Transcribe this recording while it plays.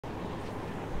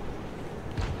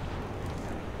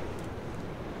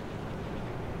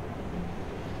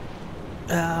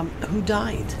Who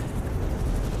died?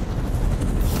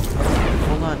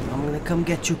 Hold on, I'm gonna come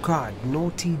get your card.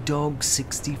 Naughty Dog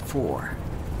 64.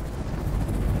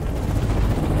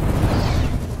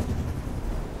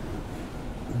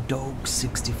 Dog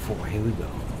 64, here we go.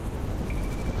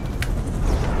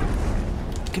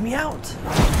 Get me out!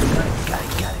 Got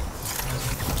it.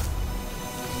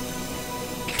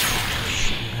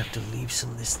 Shouldn't have to leave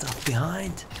some of this stuff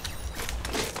behind.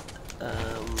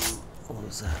 What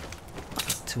was that?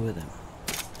 Two of them.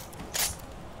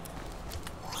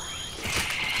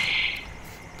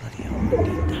 Bloody hell, I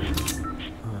need that.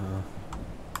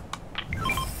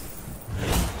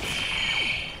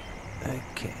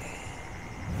 Okay.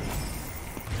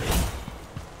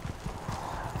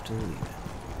 Have to leave it.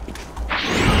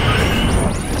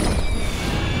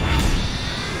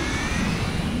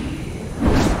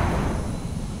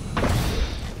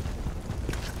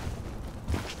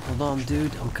 Hold on,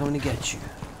 dude. I'm coming to get you.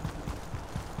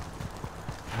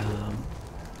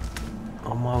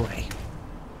 On my way.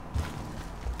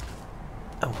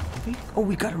 Oh,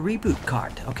 we got a reboot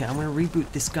card. Okay, I'm gonna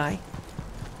reboot this guy.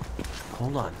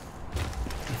 Hold on.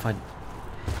 If I'm a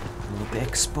little bit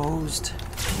exposed.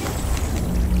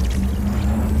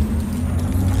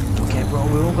 Okay, bro,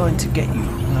 we're all going to get you.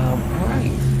 Where are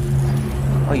you?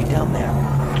 Oh, you're down there.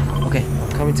 Okay,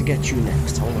 I'm coming to get you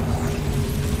next. Hold on.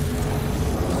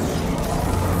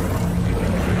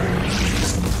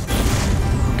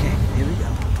 Okay, here we go.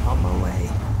 On my way.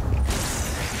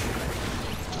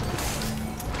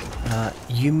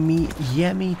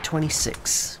 Yemi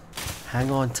 26. Hang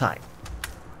on tight.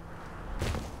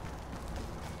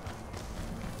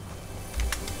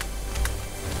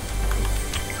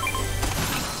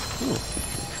 Ooh.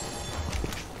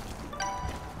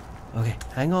 Okay,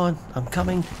 hang on. I'm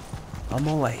coming. On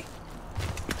my way.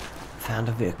 Found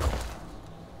a vehicle.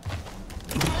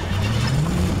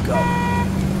 Go.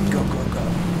 Go, go, go.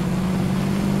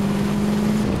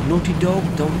 Naughty Dog,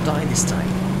 don't die this time.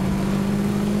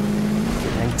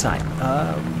 Hang tight.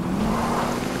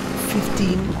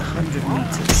 1,500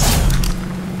 meters.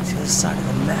 It's the other side of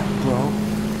the map, bro.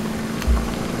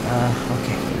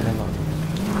 Okay, hang on.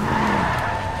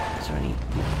 Is there any...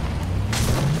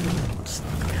 What's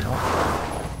that gonna help?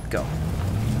 Go.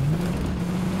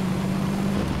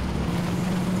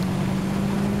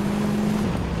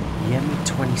 Yemi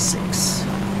 26.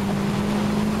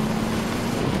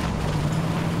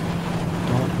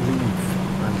 Don't leave.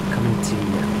 I'm coming to you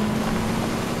now.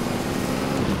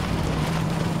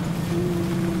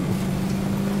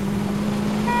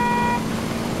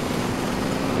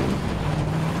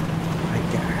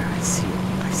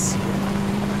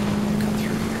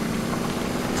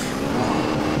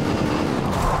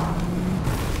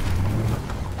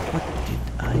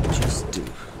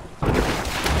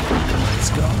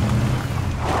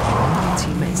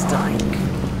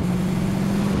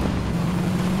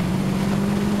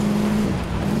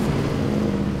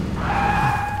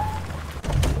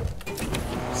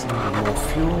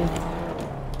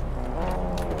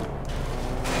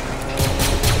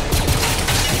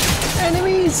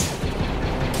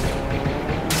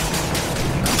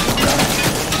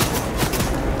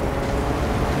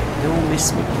 Don't miss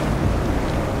me.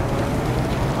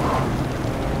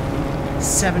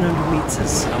 700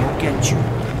 meters. I will get you.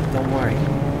 Don't worry.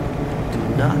 Do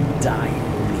not die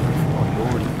and leave. Or you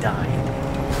already died.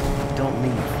 Don't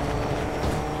leave.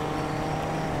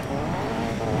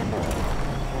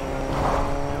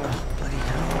 Oh, bloody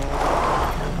hell.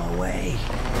 On my way.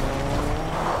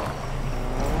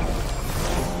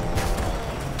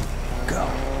 Go.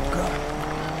 Go.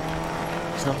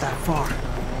 It's not that far.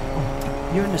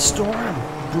 You're in a storm,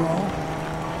 bro.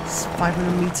 It's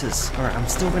 500 meters. Alright, I'm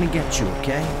still gonna get you,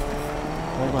 okay?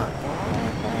 Hold on.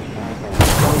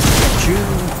 I'm going to get you.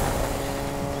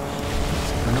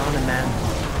 It's a banana man.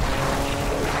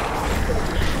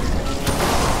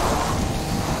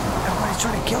 Everybody's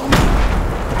trying to kill me.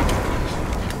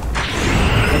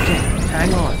 Okay,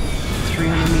 hang on.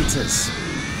 300 meters.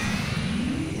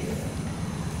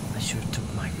 I should have took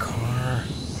my car.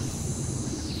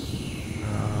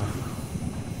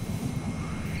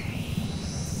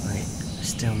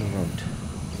 Down the road.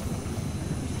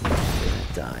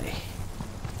 Die.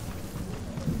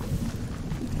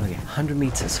 Okay, 100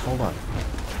 meters. Hold on.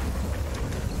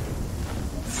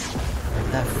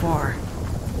 Not that far.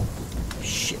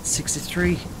 Shit,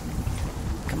 63.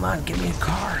 Come on, give me a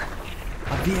car.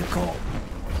 A vehicle.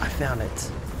 I found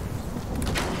it.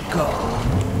 Go.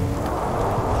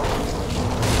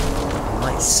 I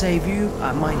might save you.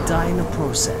 I might die in the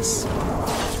process.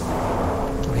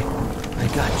 Okay, I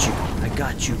got you. I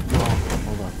got you, bro.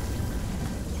 Hold on.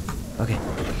 Okay.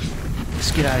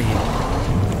 Let's get out of here.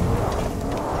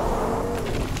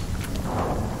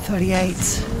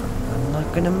 38. I'm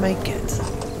not gonna make it.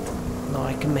 No,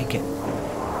 I can make it.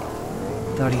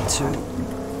 32.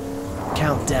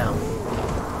 Countdown.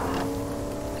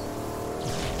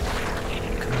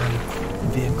 Come on,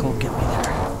 vehicle, get me there.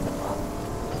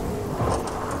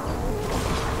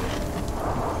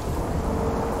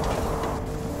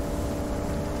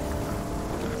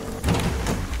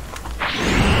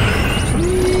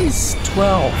 Please.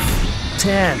 12,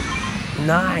 10,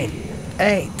 9,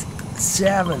 8,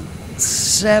 7,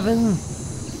 7.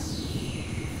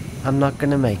 I'm not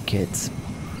gonna make it.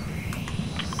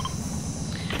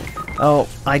 Oh,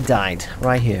 I died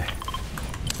right here.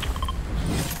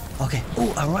 Okay.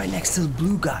 Oh, I'm right next to the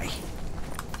blue guy.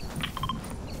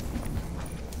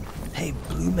 Hey,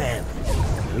 blue man.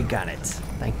 We got it.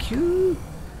 Thank you.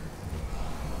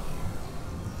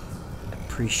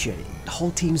 Appreciate it. The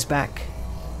whole team's back.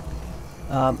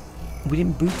 We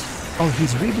didn't boot. Oh,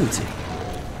 he's rebooting.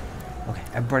 Okay,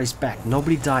 everybody's back.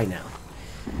 Nobody died now.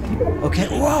 Okay.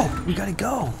 Whoa, we gotta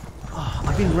go. Oh,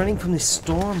 I've been running from this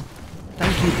storm.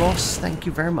 Thank you, boss. Thank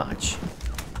you very much.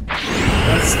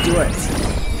 Let's do it.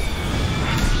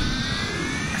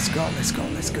 Let's go, let's go,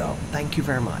 let's go. Thank you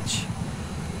very much.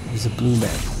 He's a blue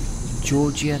man.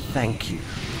 Georgia, thank you.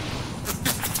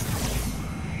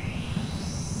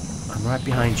 I'm right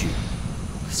behind you.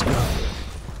 Let's go.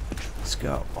 Let's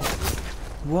go. Oh.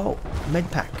 Whoa, med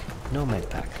pack. No med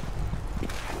pack.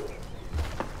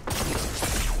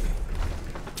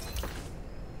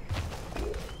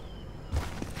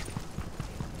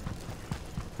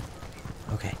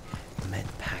 Okay, med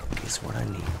pack is what I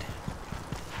need.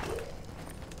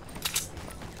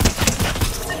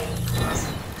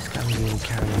 This guy really didn't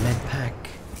carry a med pack.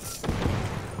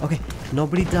 Okay,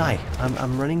 nobody die.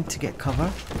 I'm running to get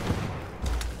cover.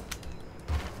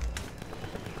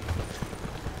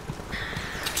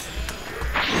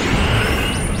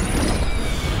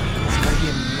 There's gotta be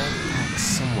a med pack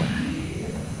somewhere.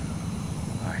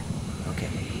 Alright,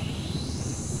 okay.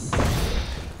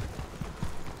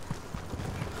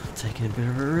 Taking a bit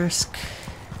of a risk.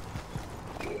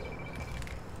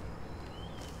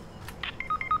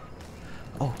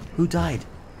 Oh, who died?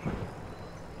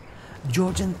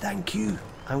 Georgian, thank you.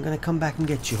 I'm gonna come back and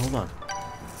get you. Hold on.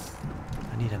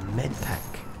 I need a med pack.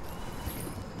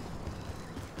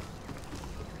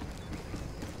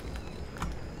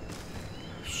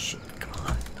 Shit, come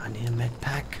on. I need a med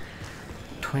pack.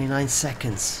 29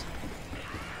 seconds.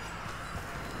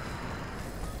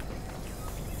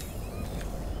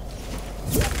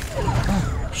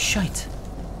 Oh, shite.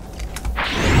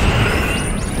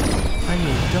 I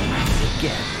need done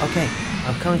again. Okay,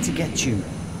 I'm coming to get you.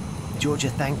 Georgia,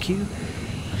 thank you.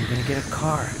 I'm gonna get a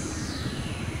car.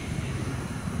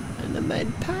 And a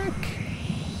med pack.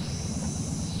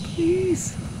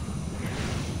 Please.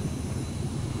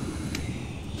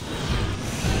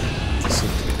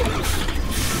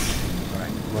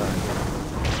 Alright,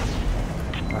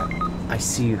 Alright, I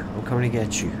see you. I'm coming to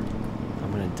get you.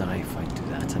 I'm gonna die if I do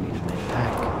that. I need a med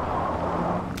pack.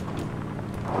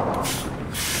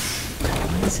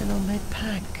 Why is it no med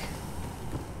pack?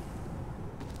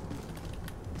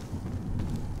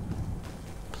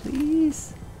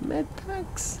 Please, med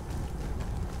packs.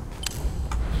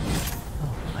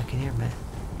 Oh, I can hear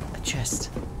a chest.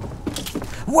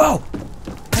 Whoa!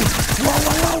 Hey, whoa,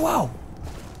 whoa, whoa, whoa!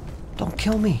 Don't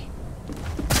kill me.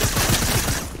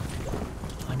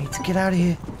 I need to get out of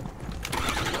here.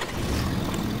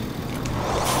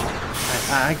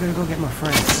 I gotta go get my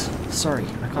friends. Sorry,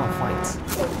 I can't fight.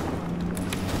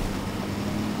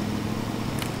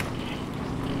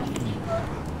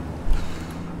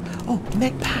 Oh,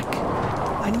 med pack!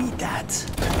 I need that!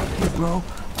 Hey, bro.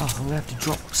 Oh, I'm gonna have to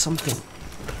drop something.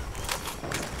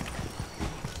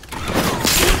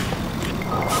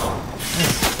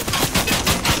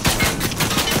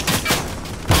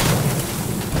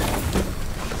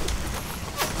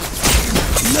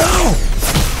 No!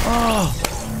 Oh!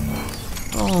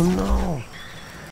 Oh no!